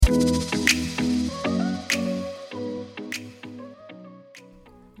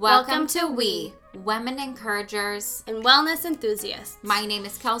Welcome to We, Women Encouragers and Wellness Enthusiasts. My name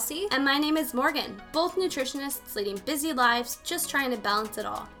is Kelsey. And my name is Morgan, both nutritionists leading busy lives, just trying to balance it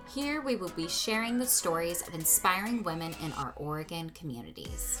all. Here we will be sharing the stories of inspiring women in our Oregon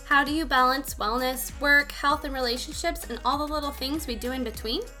communities. How do you balance wellness, work, health, and relationships, and all the little things we do in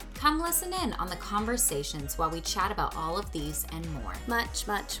between? Come listen in on the conversations while we chat about all of these and more. Much,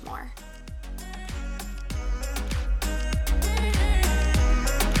 much more.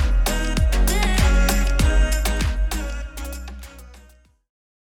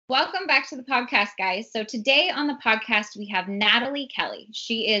 Welcome back to the podcast, guys. So today on the podcast, we have Natalie Kelly.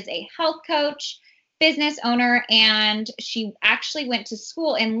 She is a health coach, business owner, and she actually went to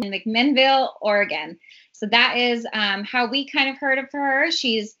school in McMinnville, Oregon. So that is how we kind of heard of her.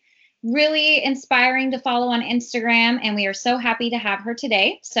 She's really inspiring to follow on Instagram, and we are so happy to have her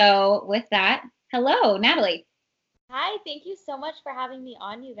today. So with that, hello, Natalie. Hi, thank you so much for having me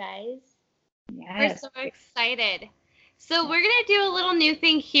on, you guys. Yes. We're so excited. So we're going to do a little new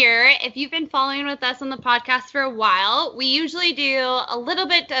thing here. If you've been following with us on the podcast for a while, we usually do a little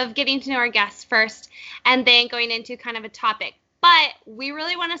bit of getting to know our guests first and then going into kind of a topic. But we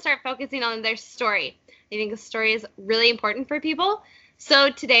really want to start focusing on their story. I think the story is really important for people. So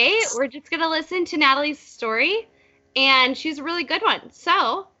today we're just going to listen to Natalie's story, and she's a really good one.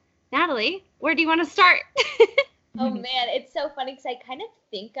 So, Natalie, where do you want to start? Oh, man, it's so funny because I kind of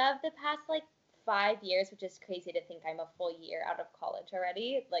think of the past, 5 years, which is crazy to think I'm a full year out of college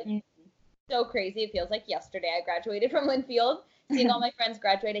already. So crazy. It feels like yesterday I graduated from Linfield. Seeing all my friends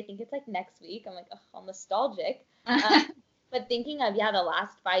graduate, I think it's next week. I'm all nostalgic. But thinking of, the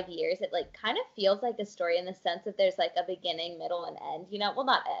last 5 years, it kind of feels like a story in the sense that there's a beginning, middle, and end, well,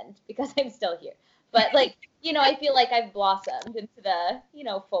 not end because I'm still here, but I feel like I've blossomed into the,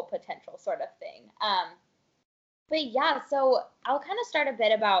 full potential sort of thing. But yeah, so I'll kind of start a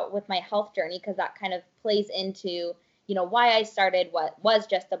bit with my health journey because that kind of plays into, why I started what was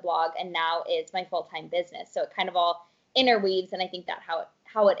just a blog and now is my full-time business. So it kind of all interweaves, and I think that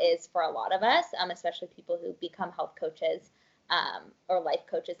how it is for a lot of us, especially people who become health coaches or life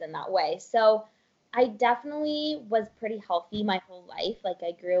coaches in that way. So I definitely was pretty healthy my whole life.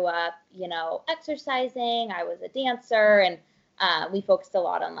 I grew up, exercising. I was a dancer, and we focused a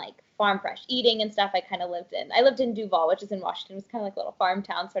lot on farm fresh eating and stuff. I lived in Duval, which is in Washington. It was kind of a little farm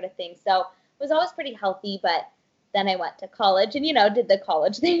town sort of thing. So it was always pretty healthy, but then I went to college and, did the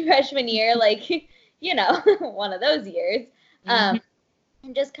college thing freshman year, one of those years. And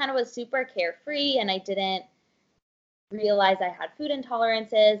just kind of was super carefree, and I didn't realize I had food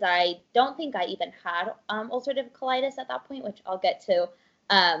intolerances. I don't think I even had ulcerative colitis at that point, which I'll get to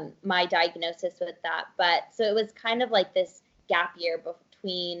my diagnosis with that. But so it was kind of this gap year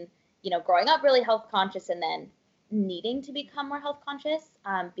between growing up really health conscious and then needing to become more health conscious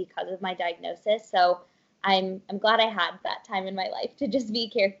because of my diagnosis. So I'm glad I had that time in my life to just be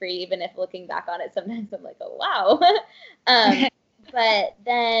carefree, even if looking back on it, sometimes I'm oh, wow. But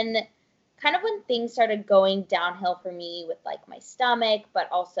then kind of when things started going downhill for me with my stomach, but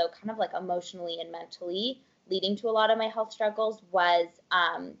also kind of emotionally and mentally leading to a lot of my health struggles was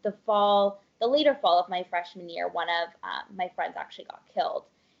the later fall of my freshman year. One of my friends actually got killed,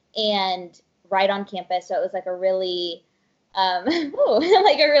 and right on campus. So it was a really,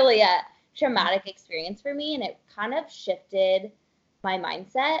 traumatic experience for me, and it kind of shifted my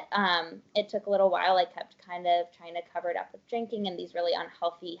mindset. It took a little while. I kept kind of trying to cover it up with drinking and these really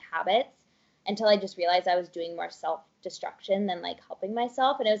unhealthy habits until I just realized I was doing more self-destruction than helping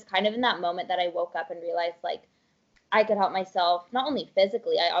myself. And it was kind of in that moment that I woke up and realized I could help myself, not only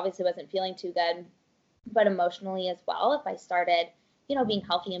physically, I obviously wasn't feeling too good, but emotionally as well if I started, being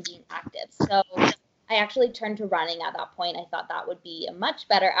healthy and being active. So I actually turned to running at that point. I thought that would be a much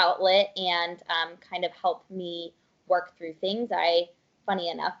better outlet and kind of help me work through things. Funny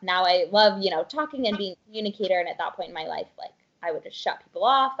enough, now I love, talking and being a communicator. And at that point in my life, I would just shut people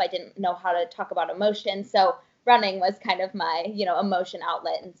off. I didn't know how to talk about emotion. So running was kind of my, emotion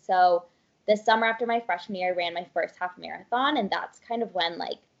outlet. And so this summer after my freshman year, I ran my first half marathon. And that's kind of when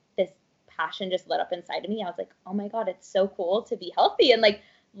this passion just lit up inside of me. I was oh my God, it's so cool to be healthy and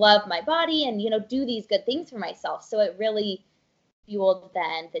love my body and, do these good things for myself. So it really fueled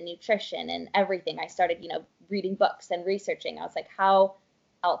then the nutrition and everything. I started, reading books and researching. I was how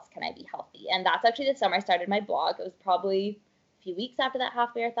else can I be healthy? And that's actually the summer I started my blog. It was probably a few weeks after that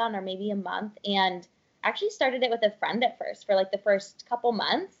half marathon or maybe a month. And actually started it with a friend at first for the first couple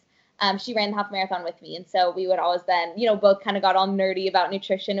months. She ran the half marathon with me. And so we would always then, both kind of got all nerdy about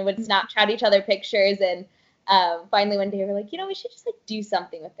nutrition and would Snapchat each other pictures. And finally one day we were we should just do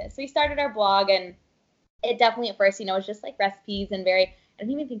something with this. So we started our blog, and it definitely at first, was just recipes and I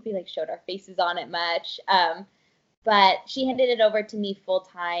don't even think we like showed our faces on it much. But she handed it over to me full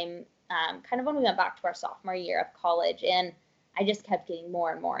time, kind of when we went back to our sophomore year of college. And I just kept getting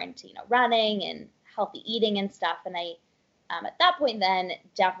more and more into, running and healthy eating and stuff. And I, at that point then,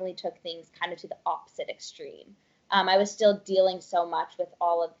 definitely took things kind of to the opposite extreme. I was still dealing so much with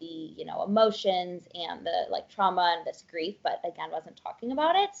all of the, emotions and the like trauma and this grief, but again, wasn't talking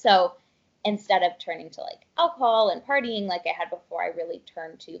about it. So instead of turning to like alcohol and partying like I had before, I really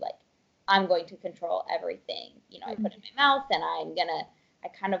turned to like, I'm going to control everything, I put in my mouth, and I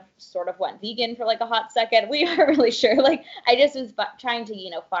kind of sort of went vegan for like a hot second. We aren't really sure. Like I just was trying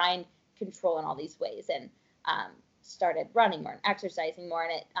to, find control in all these ways, and started running more and exercising more,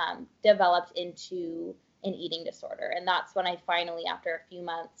 and it developed into an eating disorder. And that's when I finally, after a few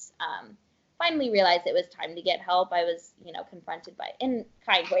months, finally realized it was time to get help. I was, confronted by, in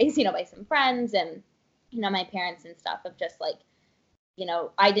kind ways, by some friends and, my parents and stuff, of just like,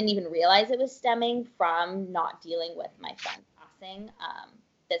 I didn't even realize it was stemming from not dealing with my friend passing,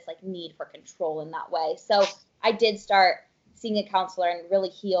 this like need for control in that way. So I did start seeing a counselor and really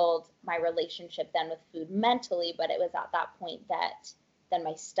healed my relationship then with food mentally. But it was at that point that then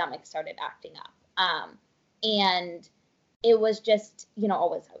my stomach started acting up. And it was just, I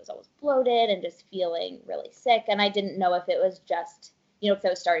was always bloated and just feeling really sick. And I didn't know if it was just, because I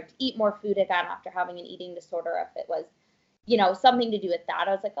was starting to eat more food again after having an eating disorder, if it was, something to do with that.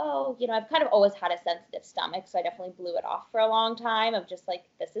 I was like, oh, I've kind of always had a sensitive stomach. So I definitely blew it off for a long time of just like,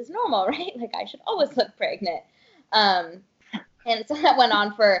 this is normal, right? Like I should always look pregnant. And so that went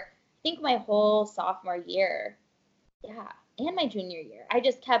on for, I think, my whole sophomore year. Yeah. And my junior year. I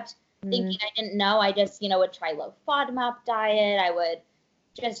just kept thinking I didn't know. I just, would try low FODMAP diet. I would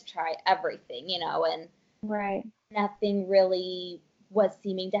just try everything, and right. Nothing really was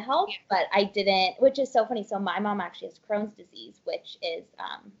seeming to help, but I didn't, which is so funny. So my mom actually has Crohn's disease, which is,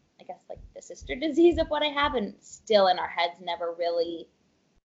 I guess, like the sister disease of what I have, and still in our heads never really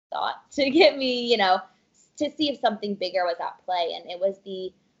thought to get me, to see if something bigger was at play. And it was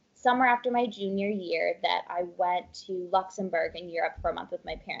the summer after my junior year that I went to Luxembourg in Europe for a month with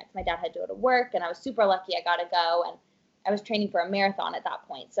my parents. My dad had to go to work, and I was super lucky I got to go, and I was training for a marathon at that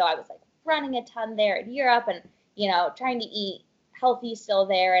point. So I was like running a ton there in Europe and, trying to eat healthy still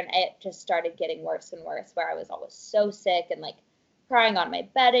there. And it just started getting worse and worse, where I was always so sick and like crying on my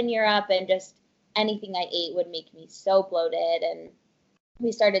bed in Europe, and just anything I ate would make me so bloated. And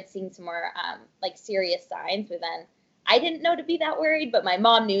we started seeing some more like serious signs, where then I didn't know to be that worried, but my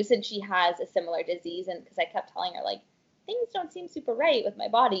mom knew, since she has a similar disease. And because I kept telling her like, things don't seem super right with my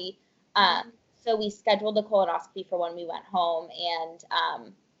body. So we scheduled a colonoscopy for when we went home.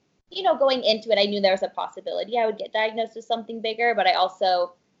 And, going into it, I knew there was a possibility I would get diagnosed with something bigger. But I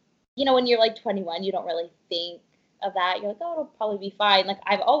also, when you're like 21, you don't really think of that. You're like, oh, it'll probably be fine. Like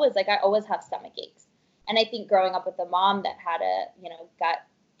I always have stomach aches. And I think growing up with a mom that had a, gut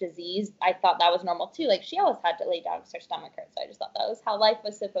disease, I thought that was normal too. Like she always had to lay down because her stomach hurt. So I just thought that was how life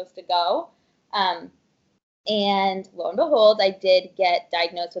was supposed to go. And lo and behold, I did get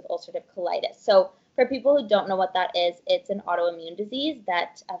diagnosed with ulcerative colitis. So for people who don't know what that is, it's an autoimmune disease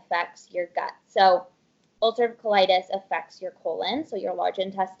that affects your gut. So ulcerative colitis affects your colon, so your large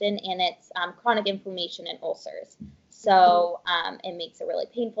intestine, and it's chronic inflammation and ulcers. So it makes it really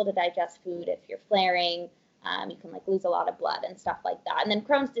painful to digest food if you're flaring. You can like lose a lot of blood and stuff like that. And then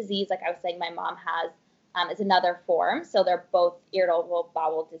Crohn's disease, like I was saying, my mom has, is another form. So they're both irritable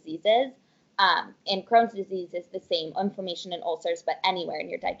bowel diseases. And Crohn's disease is the same, inflammation and ulcers, but anywhere in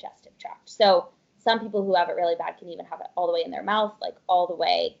your digestive tract. So some people who have it really bad can even have it all the way in their mouth, like all the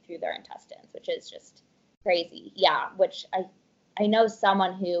way through their intestines, which is just crazy. Yeah, which I know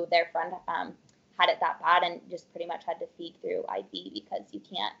someone who their friend had it that bad and just pretty much had to feed through IV because you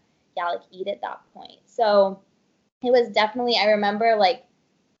can't, eat at that point. So it was definitely, I remember like,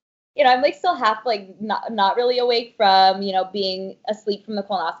 I'm like still half like not really awake from, being asleep from the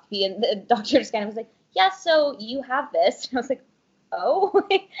colonoscopy, and the doctor just kind of was like, yeah, so you have this. And I was like, oh,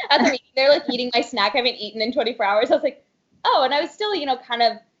 at the meeting, they're like eating my snack I haven't eaten in 24 hours. I was like, oh, and I was still, kind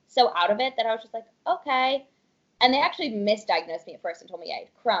of so out of it that I was just like, okay. And they actually misdiagnosed me at first and told me I had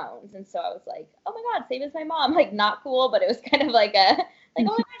Crohn's. And so I was like, oh my God, same as my mom. Like not cool, but it was kind of like oh my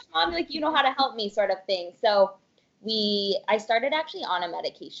gosh, mom, like, you know how to help me sort of thing. So I started actually on a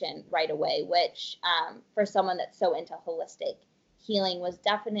medication right away, which for someone that's so into holistic healing was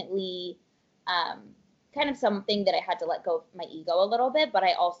definitely kind of something that I had to let go of my ego a little bit. But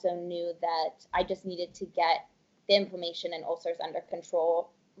I also knew that I just needed to get the inflammation and ulcers under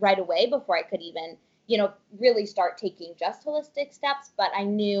control right away before I could even, really start taking just holistic steps. But I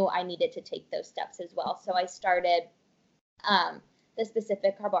knew I needed to take those steps as well. So I started the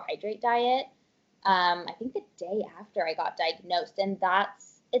specific carbohydrate diet, I think the day after I got diagnosed. And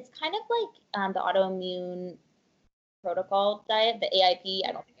it's kind of like the autoimmune protocol diet, the AIP.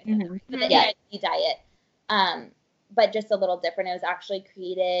 I don't think I said that right, but the AIP diet, but just a little different. It was actually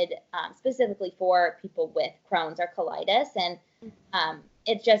created specifically for people with Crohn's or colitis, and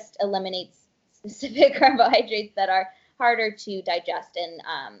it just eliminates specific carbohydrates that are harder to digest and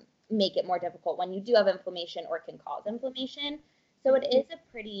make it more difficult when you do have inflammation or can cause inflammation. So it is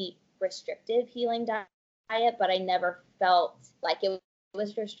a pretty restrictive healing diet, but I never felt like it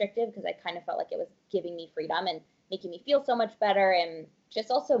was restrictive because I kind of felt like it was giving me freedom and making me feel so much better, and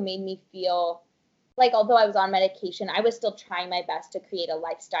just also made me feel like, although I was on medication, I was still trying my best to create a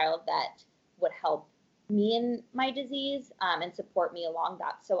lifestyle that would help me in my disease and support me along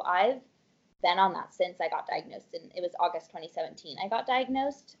that. So I've been on that since I got diagnosed, and it was August 2017 I got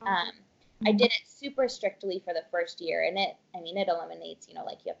diagnosed. I did it super strictly for the first year, and it eliminates,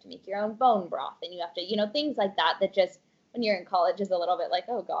 like you have to make your own bone broth, and you have to, things like that just when you're in college is a little bit like,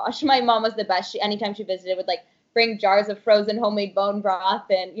 oh gosh. My mom was the best. Anytime she visited would like bring jars of frozen homemade bone broth,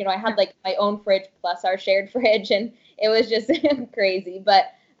 and I had like my own fridge plus our shared fridge, and it was just crazy, but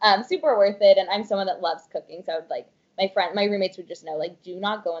super worth it. And I'm someone that loves cooking, so I would like, my roommates would just know, like, do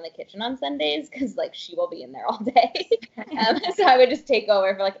not go in the kitchen on Sundays because like she will be in there all day. So I would just take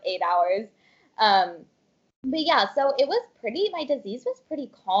over for like 8 hours. But yeah, so my disease was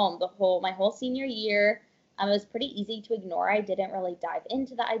pretty calm my whole senior year. It was pretty easy to ignore. I didn't really dive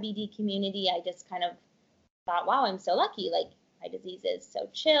into the IBD community. I just kind of thought, wow, I'm so lucky. Like, my disease is so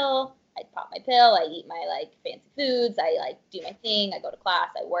chill. I pop my pill. I eat my like fancy foods. I like do my thing. I go to class.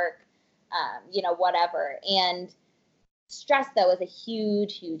 I work, whatever. And stress, though, is a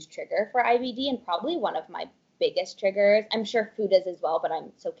huge, huge trigger for IBD, and probably one of my biggest triggers. I'm sure food is as well, but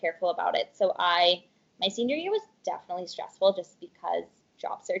I'm so careful about it. So my senior year was definitely stressful just because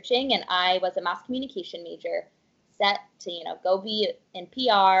job searching, and I was a mass communication major set to, go be in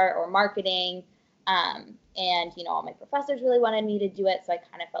PR or marketing. And, all my professors really wanted me to do it, so I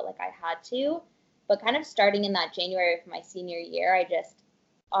kind of felt like I had to. But kind of starting in that January of my senior year,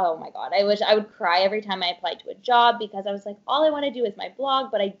 oh my God, I would cry every time I applied to a job because I was like, all I want to do is my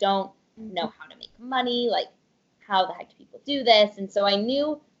blog, but I don't know how to make money. Like, how the heck do people do this? And so I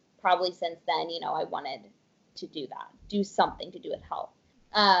knew probably since then, I wanted to do something to do with health.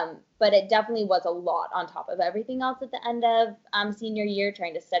 But it definitely was a lot on top of everything else at the end of senior year,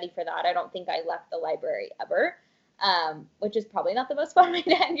 trying to study for that. I don't think I left the library ever, which is probably not the most fun way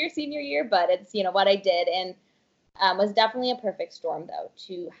to end your senior year, but it's, what I did. And was definitely a perfect storm, though,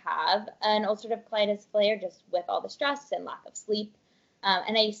 to have an ulcerative colitis flare just with all the stress and lack of sleep.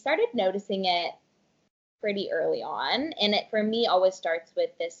 And I started noticing it pretty early on. And it, for me, always starts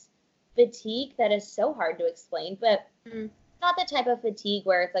with this fatigue that is so hard to explain, but not the type of fatigue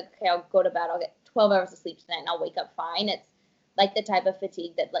where it's like, okay, I'll go to bed, I'll get 12 hours of sleep tonight, and I'll wake up fine. It's like the type of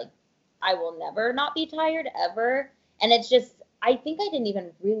fatigue that, like, I will never not be tired, ever. And it's just, I think I didn't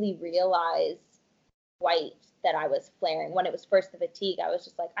even really realize quite that I was flaring. When it was first the fatigue, I was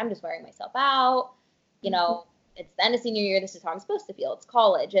just like, I'm just wearing myself out. It's the end of senior year, this is how I'm supposed to feel. It's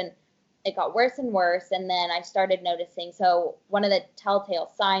college. And it got worse and worse. And then I started noticing, so one of the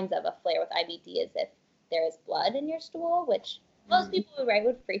telltale signs of a flare with IBD is if there is blood in your stool, which most people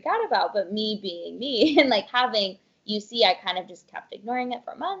would freak out about, but me being me and like having UC, I kind of just kept ignoring it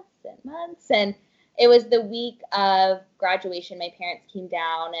for months and months. And it was the week of graduation, my parents came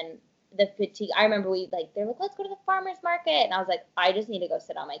down, and the fatigue, I remember they're like, let's go to the farmer's market. And I was like, I just need to go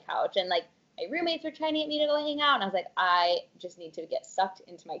sit on my couch. And like my roommates were trying to get me to go hang out. And I was like, I just need to get sucked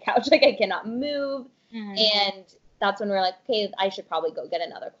into my couch. Like, I cannot move. And that's when we were like, okay, I should probably go get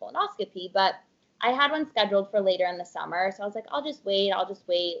another colonoscopy. But I had one scheduled for later in the summer. So I was like, I'll just wait.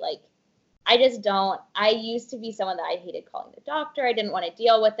 Like, I used to be someone that I hated calling the doctor. I didn't want to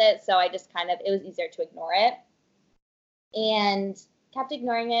deal with it. So I just it was easier to ignore it. And kept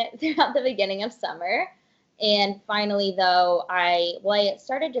ignoring it throughout the beginning of summer. And finally, though, it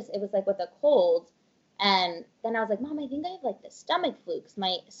started it was like with a cold. And then I was like, Mom, I think I have like the stomach flu. 'Cause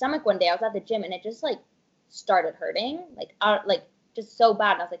my stomach one day, I was at the gym and it just like started hurting, like just so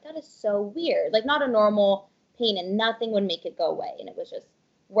bad. And I was like, that is so weird. Like, not a normal pain, and nothing would make it go away. And it was just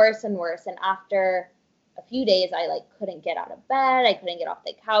worse and worse. And after a few days, I like couldn't get out of bed. I couldn't get off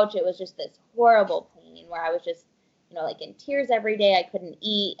the couch. It was just this horrible pain where I was just, like in tears every day. I couldn't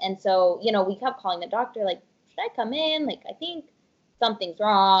eat. And so, we kept calling the doctor, like, should I come in? Like, I think something's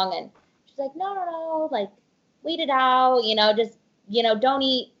wrong. And she's like, no, like, wait it out, just, don't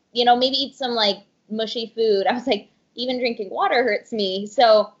eat, maybe eat some like mushy food. I was like, even drinking water hurts me.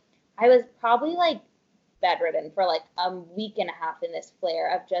 So I was probably like bedridden for like a week and a half in this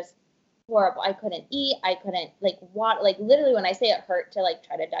flare of just horrible. I couldn't eat. I couldn't like water. Like literally when I say it hurt to like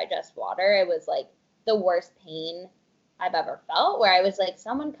try to digest water, it was like the worst pain I've ever felt, where I was like,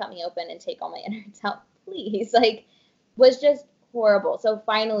 someone cut me open and take all my innards out, please. Like, was just horrible. So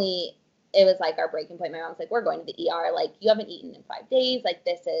finally, it was like our breaking point. My mom's like, we're going to the ER. Like, you haven't eaten in 5 days. Like,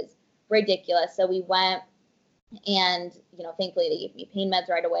 this is ridiculous. So we went, and, you know, thankfully they gave me pain meds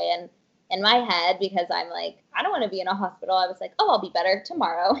right away. And in my head, because I'm like, I don't want to be in a hospital, I was like, oh, I'll be better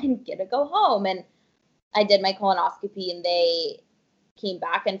tomorrow and get to go home. And I did my colonoscopy and they came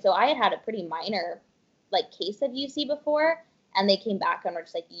back. And so I had a pretty minor like case of UC before, and they came back and were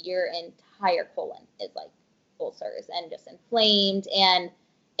just like, your entire colon is like ulcers and just inflamed. And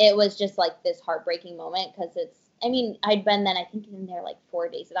it was just like this heartbreaking moment, because it's, I mean, I'd been then I think in there like 4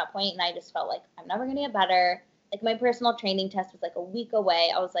 days at that point, and I just felt like I'm never gonna get better. Like my personal training test was like a week away.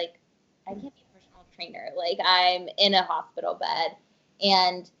 I was like, I can't be a personal trainer. Like I'm in a hospital bed.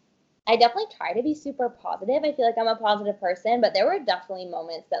 And I definitely try to be super positive. I feel like I'm a positive person, but there were definitely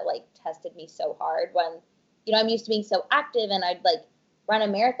moments that like tested me so hard when, you know, I'm used to being so active, and I'd like run a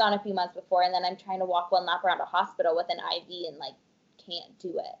marathon a few months before, and then I'm trying to walk one lap around a hospital with an IV and like can't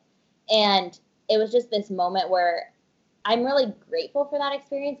do it. And it was just this moment where I'm really grateful for that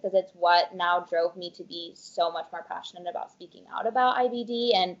experience, because it's what now drove me to be so much more passionate about speaking out about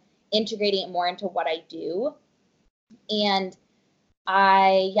IBD and integrating it more into what I do. And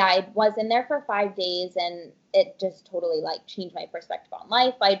I was in there for 5 days, and it just totally like changed my perspective on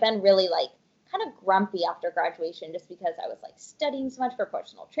life. I'd been really like kind of grumpy after graduation, just because I was like studying so much for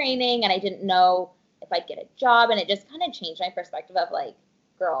personal training, and I didn't know if I'd get a job. And it just kind of changed my perspective of like,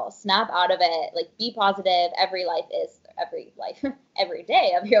 girl, snap out of it, like be positive. Every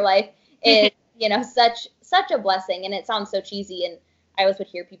day of your life is, you know, such a blessing. And it sounds so cheesy, and I always would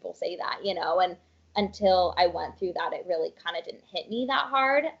hear people say that, you know, and until I went through that, it really kind of didn't hit me that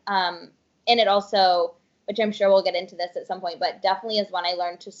hard. And it also, which I'm sure we'll get into this at some point, but definitely is when I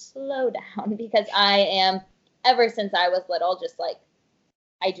learned to slow down, because I am, ever since I was little, just like,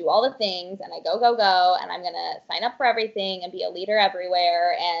 I do all the things and I go, and I'm going to sign up for everything and be a leader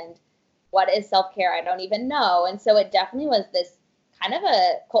everywhere. And what is self-care? I don't even know. And so it definitely was this kind of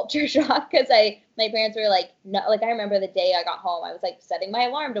a culture shock, because my parents were like, no, like I remember the day I got home, I was like setting my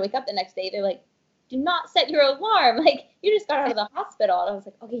alarm to wake up the next day. They're like, do not set your alarm. Like, you just got out of the hospital. And I was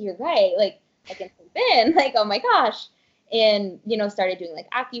like, okay, you're right. Like, I can sleep in. Like, oh my gosh. And, you know, started doing like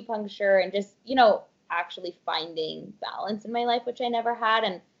acupuncture and just, you know, actually finding balance in my life, which I never had,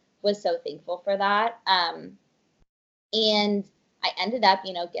 and was so thankful for that. And I ended up,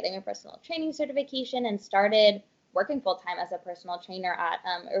 you know, getting a personal training certification and started working full time as a personal trainer at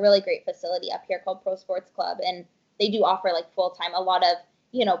a really great facility up here called Pro Sports Club. And they do offer like full time. A lot of,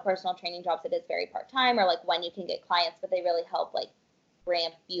 you know, personal training jobs, it is very part time, or like when you can get clients, but they really help like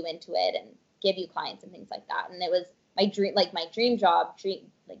ramp you into it and give you clients and things like that. And it was my dream job,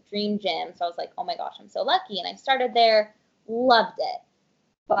 dream gym. So I was like, oh my gosh, I'm so lucky. And I started there, loved it,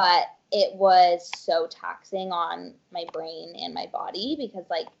 but it was so taxing on my brain and my body, because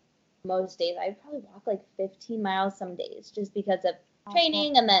like most days I'd probably walk like 15 miles some days, just because of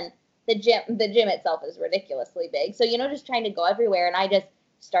training. And then the gym itself is ridiculously big. So, you know, just trying to go everywhere. And I just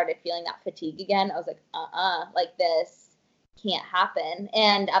started feeling that fatigue again. I was like, like this can't happen.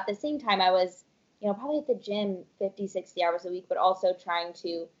 And at the same time, I was, you know, probably at the gym 50, 60 hours a week, but also trying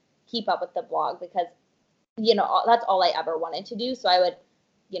to keep up with the blog, because, you know, that's all I ever wanted to do. So I would,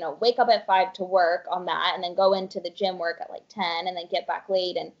 you know, wake up at 5 to work on that, and then go into the gym work at like 10, and then get back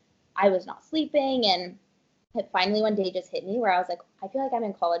late, and I was not sleeping. And it finally one day just hit me where I was like, I feel like I'm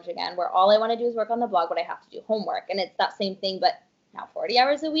in college again, where all I want to do is work on the blog, but I have to do homework. And it's that same thing, but now 40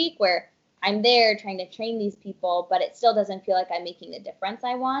 hours a week, where I'm there trying to train these people, but it still doesn't feel like I'm making the difference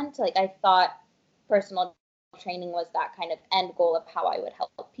I want. Like, I thought personal training was that kind of end goal of how I would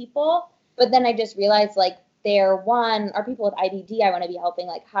help people. But then I just realized, like, are people with IBD I want to be helping,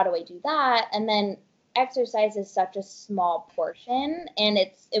 like, how do I do that? And then exercise is such a small portion, and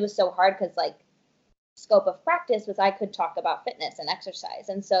it was so hard, because like scope of practice was I could talk about fitness and exercise.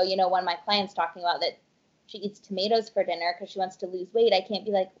 And so, you know, when my client's talking about that she eats tomatoes for dinner because she wants to lose weight, I can't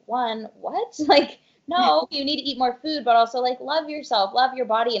be like, what? Like, no, you need to eat more food, but also like love yourself, love your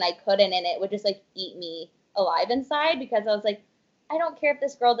body. And I couldn't, and it would just like eat me alive inside, because I was like, I don't care if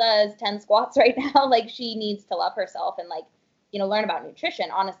this girl does 10 squats right now. Like, she needs to love herself and like, you know, learn about nutrition,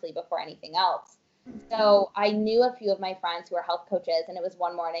 honestly, before anything else. So I knew a few of my friends who are health coaches, and it was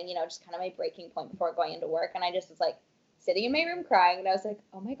one morning, you know, just kind of my breaking point before going into work. And I just was like, sitting in my room crying, and I was like,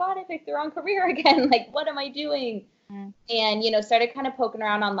 oh my God, I picked the wrong career again. Like, what am I doing? And, you know, started kind of poking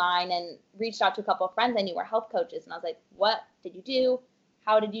around online and reached out to a couple of friends I knew were health coaches. And I was like, what did you do?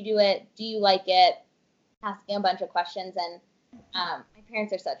 How did you do it? Do you like it? Asking a bunch of questions. And my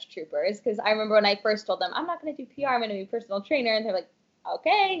parents are such troopers, because I remember when I first told them, I'm not going to do PR, I'm going to be a personal trainer. And they're like,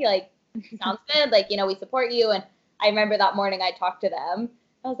 okay, like, sounds good. Like, you know, we support you. And I remember that morning I talked to them.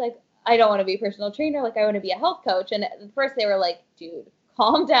 I was like, I don't want to be a personal trainer. Like, I want to be a health coach. And at first they were like, dude,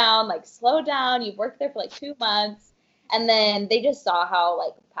 calm down, like, slow down. You've worked there for like 2 months. And then they just saw how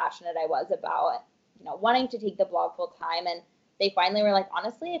like passionate I was about, you know, wanting to take the blog full time. And they finally were like,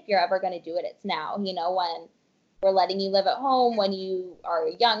 honestly, if you're ever going to do it, it's now. You know, when we're letting you live at home, when you are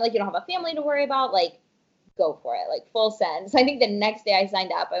young, like, you don't have a family to worry about, like, go for it, like, full send. So I think the next day I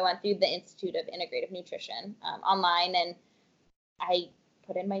signed up, I went through the Institute of Integrative Nutrition online, and I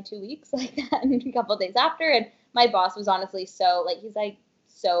put in my 2 weeks like that, and a couple of days after. And my boss was honestly so, like, he's like,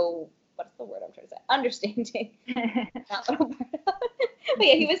 so, what's the word I'm trying to say? Understanding. But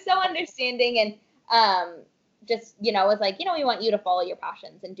yeah, he was so understanding, and just, you know, was like, you know, we want you to follow your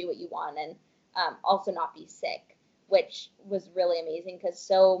passions and do what you want, and also not be sick, which was really amazing, because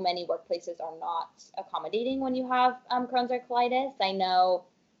so many workplaces are not accommodating when you have Crohn's or colitis. I know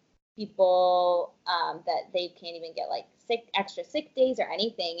people that they can't even get like extra sick days or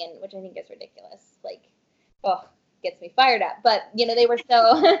anything, and which I think is ridiculous. Like, oh, gets me fired up. But, you know, they were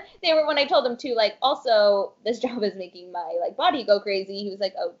when I told them too, like, also this job is making my like body go crazy. He was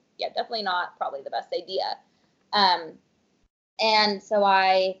like, oh yeah, definitely not probably the best idea. And so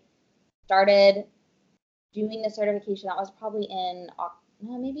I started doing the certification. That was probably in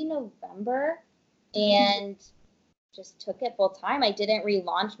maybe November, and just took it full time. I didn't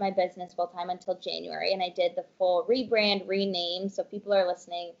relaunch my business full time until January, and I did the full rebrand, rename. So people are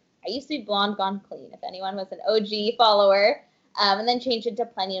listening. I used to be Blonde Gone Clean, if anyone was an OG follower, and then changed it to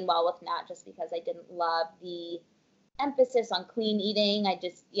Plenty and Well with Nat, just because I didn't love the emphasis on clean eating. I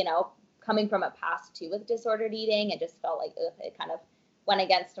just, you know, coming from a past too with disordered eating, it just felt like it kind of went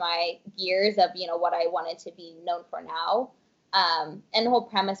against my gears of, you know, what I wanted to be known for now. And the whole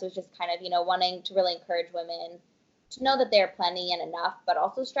premise was just kind of, you know, wanting to really encourage women to know that they're plenty and enough, but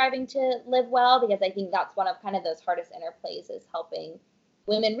also striving to live well, because I think that's one of kind of those hardest interplays, is helping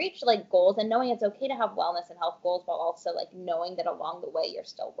women reach like goals and knowing it's okay to have wellness and health goals, while also like knowing that along the way you're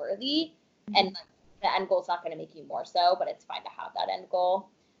still worthy. Mm-hmm. And like, the end goal is not going to make you more so, but it's fine to have that end goal.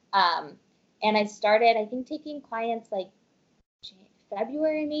 And I started, I think, taking clients like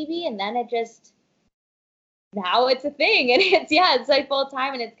February maybe, and then it just, now it's a thing, and it's like full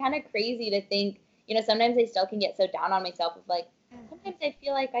time, and it's kind of crazy to think, you know, sometimes I still can get so down on myself of like, sometimes I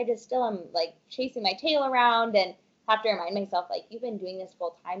feel like I just still am like chasing my tail around, and have to remind myself, like, you've been doing this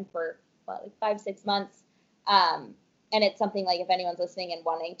full time for what, like 5-6 months. And it's something like, if anyone's listening and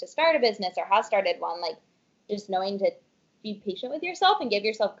wanting to start a business or has started one, like, just knowing to be patient with yourself and give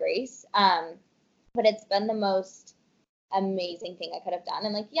yourself grace. But it's been the most amazing thing I could have done.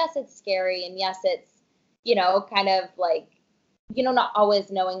 And like, yes, it's scary, and yes, it's, you know, kind of like, you know, not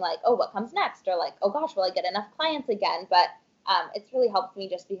always knowing like, oh, what comes next, or like, oh gosh, will I get enough clients again? But it's really helped me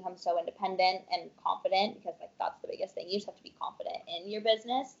just become so independent and confident, because like, that's the biggest thing. You just have to be confident in your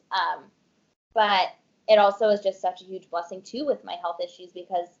business. But it also is just such a huge blessing too with my health issues,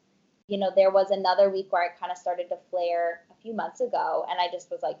 because, you know, there was another week where I kind of started to flare a few months ago, and I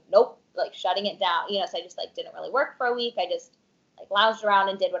just was like, nope, like shutting it down, you know, so I just like didn't really work for a week. I just like lounged around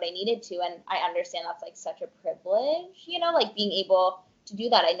and did what I needed to. And I understand that's like such a privilege, you know, like being able to do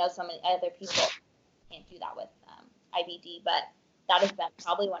that. I know so many other people can't do that with IBD, but that has been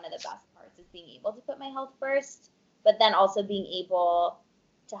probably one of the best parts, is being able to put my health first, but then also being able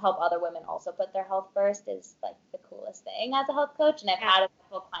to help other women also put their health first is like the coolest thing as a health coach. And I've had a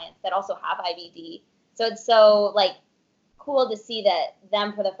couple of clients that also have IBD. So it's so like cool to see that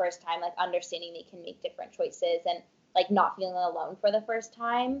them for the first time, like understanding they can make different choices and like not feeling alone for the first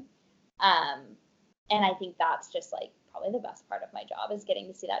time. And I think that's just like probably the best part of my job, is getting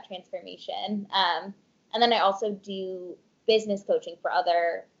to see that transformation. And then I also do business coaching for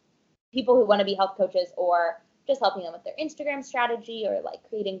other people who want to be health coaches, or just helping them with their Instagram strategy, or like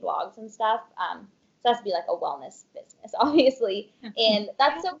creating blogs and stuff. So it has to be like a wellness business, obviously. And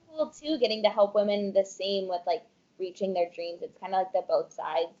that's so cool too, getting to help women the same with like reaching their dreams. It's kind of like the both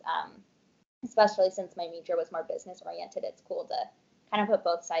sides, especially since my major was more business oriented. It's cool to kind of put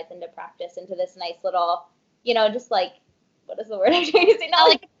both sides into practice, into this nice little, you know, just like, what is the word I'm trying to say? Not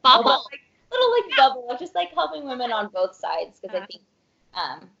like bubble. Little like bubble of just like helping women on both sides, because I think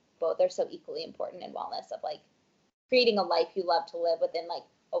both are so equally important in wellness, of like creating a life you love to live within like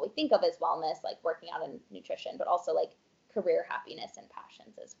what we think of as wellness, like working out and nutrition, but also like career happiness and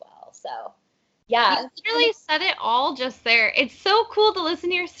passions as well. So yeah. You literally said it all just there. It's so cool to listen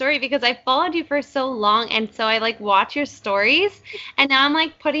to your story because I followed you for so long, and so I like watch your stories, and now I'm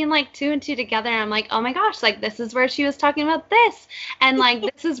like putting like 2 and 2 together, and I'm like, oh my gosh, like this is where she was talking about this, and like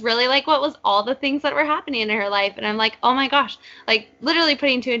this is really like what was all the things that were happening in her life, and I'm like, oh my gosh, like literally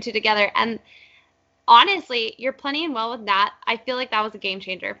putting 2 and 2 together. And honestly, you're plenty and well with that. I feel like that was a game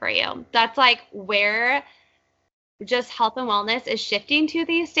changer for you. That's like where just health and wellness is shifting to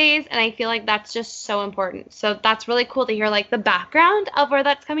these days, and I feel like that's just so important. So that's really cool to hear like the background of where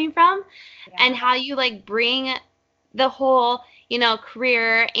that's coming from, and how you like bring the whole, you know,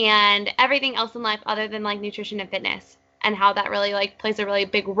 career and everything else in life other than like nutrition and fitness, and how that really like plays a really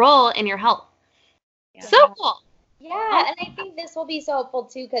big role in your health. So cool. Yeah, and I think this will be so helpful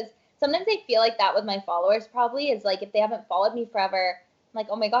too, because sometimes I feel like that with my followers probably is like if they haven't followed me forever, I'm like,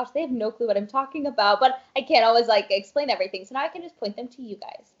 oh my gosh, they have no clue what I'm talking about, but I can't always like explain everything. So now I can just point them to you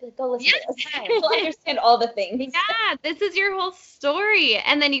guys. Be like, go listen to this. You'll understand all the things. Yeah, this is your whole story.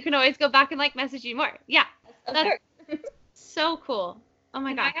 And then you can always go back and like message you more. Yeah. That's so cool. Oh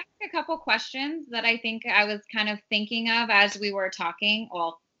my gosh. I have a couple questions that I think I was kind of thinking of as we were talking.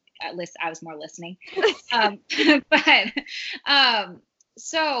 Well, at least I was more listening.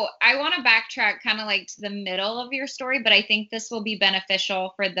 So I want to backtrack kind of like to the middle of your story, but I think this will be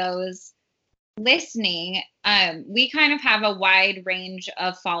beneficial for those listening. We kind of have a wide range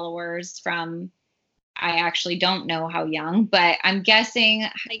of followers from, I actually don't know how young, but I'm guessing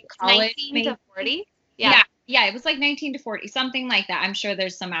like college, 19 to 40. Yeah, it was like 19 to 40, something like that. I'm sure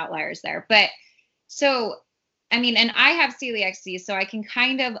there's some outliers there. But so, I mean, and I have celiac disease, so I can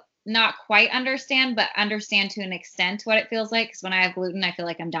kind of not quite understand, but understand to an extent what it feels like. Because when I have gluten, I feel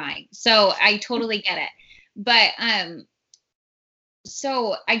like I'm dying. So I totally get it. But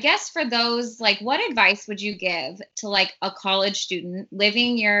so I guess for those, like, what advice would you give to like a college student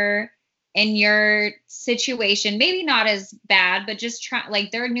living in your situation? Maybe not as bad, but just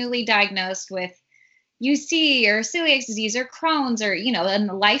like they're newly diagnosed with UC or celiac disease or Crohn's, or, you know, in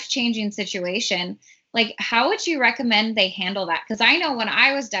a life-changing situation. Like, how would you recommend they handle that? Because I know when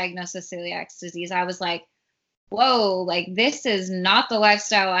I was diagnosed with celiac disease, I was like, whoa, like this is not the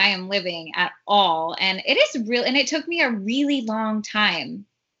lifestyle I am living at all. And it is real. And it took me a really long time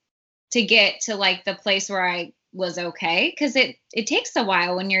to get to like the place where I was okay. Cause it takes a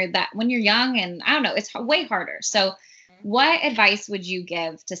while when you're young, and I don't know, it's way harder. So what advice would you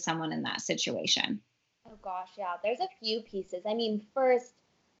give to someone in that situation? Oh gosh, yeah, there's a few pieces. I mean, first,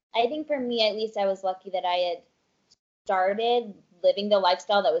 I think for me, at least, I was lucky that I had started living the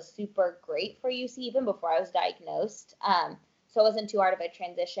lifestyle that was super great for UC even before I was diagnosed. So it wasn't too hard of a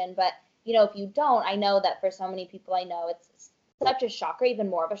transition. But, you know, if you don't, I know that for so many people I know, it's such a shocker, even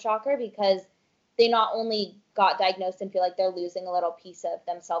more of a shocker, because they not only got diagnosed and feel like they're losing a little piece of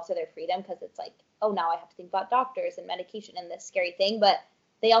themselves or their freedom, because it's like, oh, now I have to think about doctors and medication and this scary thing, but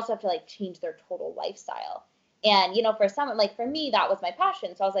they also have to like change their total lifestyle. And, you know, for someone, like for me, that was my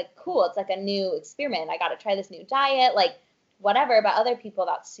passion. So I was like, cool, it's like a new experiment. I got to try this new diet, like whatever. But other people,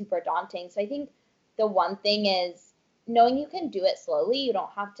 that's super daunting. So I think the one thing is knowing you can do it slowly. You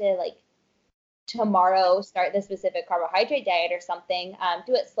don't have to like tomorrow start the specific carbohydrate diet or something.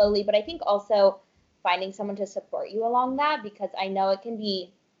 Do it slowly. But I think also finding someone to support you along that, because I know it can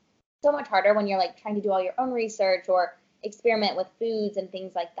be so much harder when you're like trying to do all your own research or experiment with foods and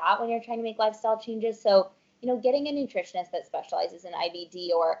things like that when you're trying to make lifestyle changes. So, you know, getting a nutritionist that specializes in IBD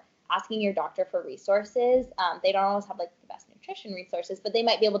or asking your doctor for resources. They don't always have like the best nutrition resources, but they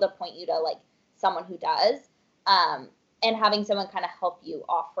might be able to point you to like someone who does. And having someone kind of help you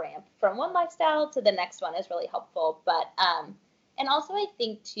off ramp from one lifestyle to the next one is really helpful. But and also I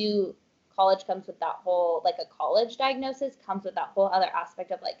think too, college comes with that whole, like a college diagnosis comes with that whole other aspect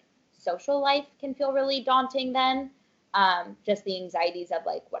of like social life can feel really daunting then. Just the anxieties of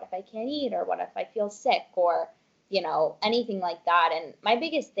like, what if I can't eat, or what if I feel sick, or, you know, anything like that. And my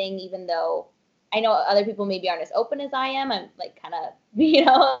biggest thing, even though I know other people maybe aren't as open as I am, I'm like kind of, you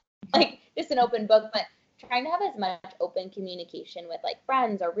know, like just an open book, but trying to have as much open communication with like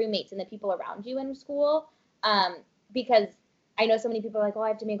friends or roommates and the people around you in school. Because I know so many people are like, oh, I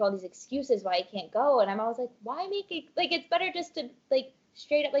have to make all these excuses why I can't go. And I'm always like, why make it, like, it's better just to like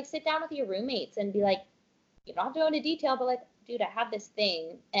straight up, like sit down with your roommates and be like, you don't have to go into detail, but like, dude, I have this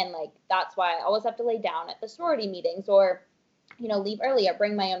thing. And like, that's why I always have to lay down at the sorority meetings, or, you know, leave early or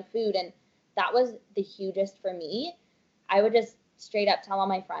bring my own food. And that was the hugest for me. I would just straight up tell all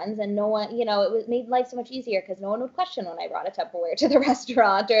my friends, and no one, you know, it made life so much easier because no one would question when I brought a Tupperware to the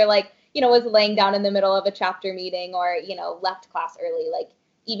restaurant, or like, you know, was laying down in the middle of a chapter meeting, or, you know, left class early. Like,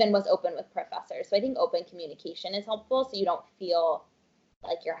 even was open with professors. So I think open communication is helpful, so you don't feel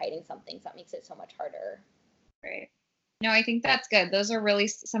like you're hiding something. So that makes it so much harder. Right. No, I think that's good. Those are really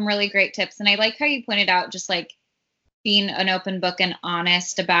some really great tips. And I like how you pointed out just like being an open book and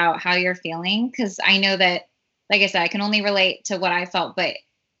honest about how you're feeling. Because I know that, like I said, I can only relate to what I felt, but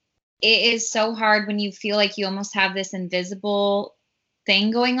it is so hard when you feel like you almost have this invisible thing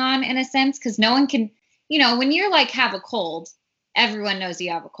going on in a sense, because no one can, when you're like have a cold, everyone knows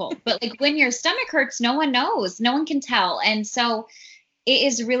you have a cold. But like when your stomach hurts, no one knows. No one can tell. And so it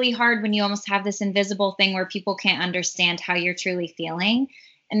is really hard when you almost have this invisible thing where people can't understand how you're truly feeling.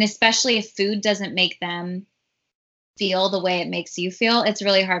 And especially if food doesn't make them feel the way it makes you feel, it's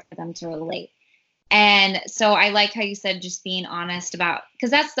really hard for them to relate. And so I like how you said just being honest about, because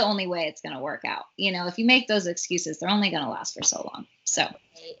that's the only way it's going to work out. If you make those excuses, they're only going to last for so long. So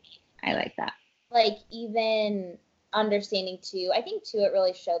I like that. Like even understanding too, I think too, it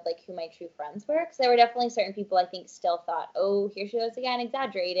really showed like who my true friends were. Because there were definitely certain people I think still thought, oh, here she goes again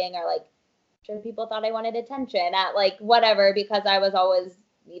exaggerating, or like sure people thought I wanted attention at like whatever, because I was always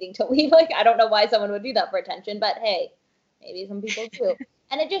needing to leave. Like I don't know why someone would do that for attention, but hey, maybe some people do.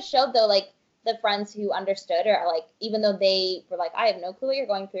 And it just showed though, like the friends who understood, or like even though they were like, I have no clue what you're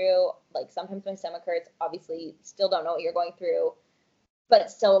going through, like sometimes my stomach hurts, obviously still don't know what you're going through,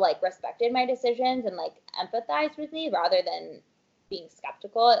 but still like respected my decisions and like empathized with me rather than being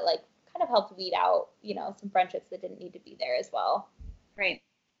skeptical. It like kind of helped weed out, some friendships that didn't need to be there as well. Right.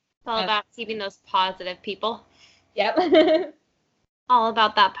 It's all about keeping those positive people. Yep. All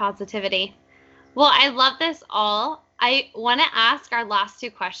about that positivity. Well, I love this all. I want to ask our last two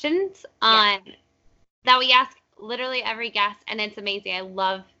questions that we ask literally every guest, and it's amazing. I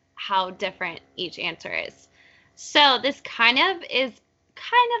love how different each answer is. So this kind of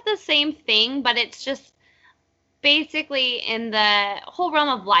the same thing, but it's just basically in the whole realm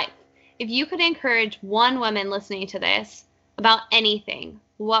of life. If you could encourage one woman listening to this about anything,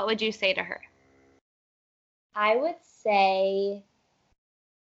 what would you say to her? I would say,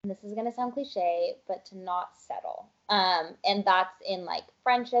 and this is going to sound cliche, but to not settle. And that's in like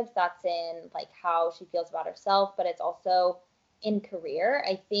friendships, that's in like how she feels about herself, but it's also in career,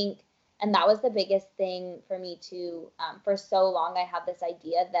 I think. And that was the biggest thing for me too. For so long, I had this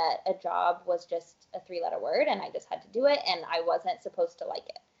idea that a job was just a 3-letter word and I just had to do it and I wasn't supposed to like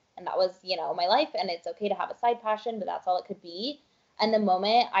it. And that was, my life, and it's okay to have a side passion, but that's all it could be. And the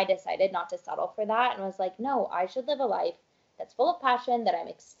moment I decided not to settle for that and was like, no, I should live a life that's full of passion, that I'm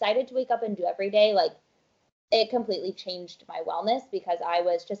excited to wake up and do every day, like it completely changed my wellness because I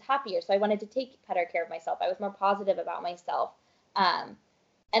was just happier. So I wanted to take better care of myself. I was more positive about myself.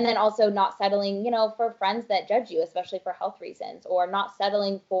 And then also not settling, for friends that judge you, especially for health reasons, or not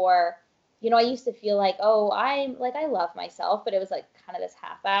settling for, I used to feel like, oh, I love myself, but it was like kind of this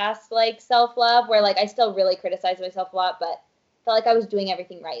half-assed like self-love where like I still really criticized myself a lot, but felt like I was doing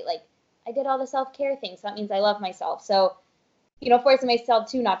everything right. Like I did all the self-care things. So that means I love myself. So, forcing myself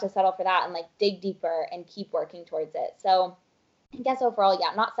to not to settle for that and like dig deeper and keep working towards it. So I guess overall,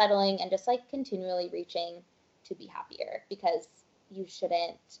 not settling and just like continually reaching to be happier, because you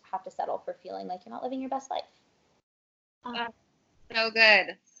shouldn't have to settle for feeling like you're not living your best life. So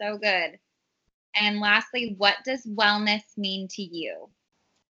good. So good. And lastly, what does wellness mean to you?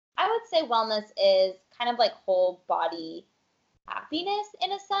 I would say wellness is kind of like whole body happiness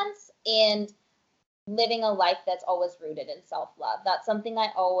in a sense, and living a life that's always rooted in self-love. That's something I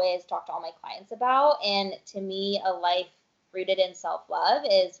always talk to all my clients about. And to me, a life rooted in self-love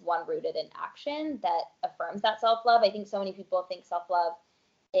is one rooted in action that affirms that self-love. I think so many people think self-love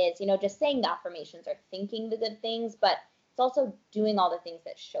is, just saying the affirmations or thinking the good things, but it's also doing all the things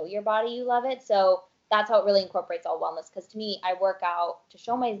that show your body you love it. So that's how it really incorporates all wellness. Because to me, I work out to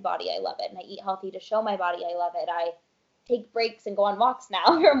show my body I love it, and I eat healthy to show my body I love it. I take breaks and go on walks now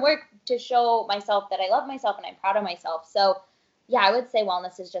from work to show myself that I love myself and I'm proud of myself. So I would say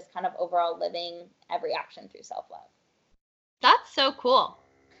wellness is just kind of overall living every action through self-love. That's so cool.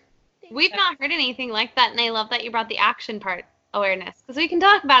 We've not heard anything like that, and I love that you brought the action part awareness, because we can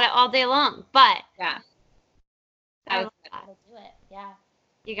talk about it all day long, but I love that. Do it. Yeah.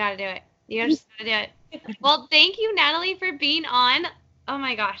 You gotta do it. You just gotta do it. Well, thank you, Natalie, for being on. Oh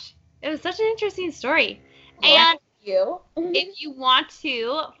my gosh, it was such an interesting story. And if you want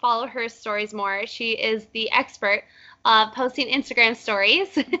to follow her stories more, she is the expert of posting Instagram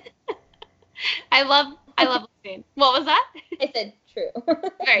stories. I love listening. What was that? I said true.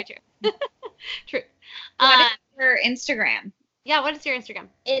 Very true. True. What is your Instagram? Yeah, what is your Instagram?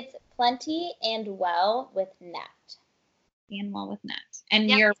 It's Plenty and Well with Nat. And Well with Nat.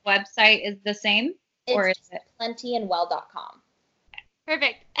 And your website is the same? It's or is it plentyandwell.com.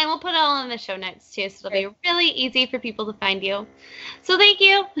 Perfect. And we'll put it all in the show notes too, so it'll be really easy for people to find you. So thank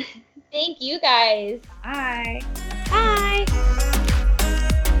you. Thank you guys. Bye.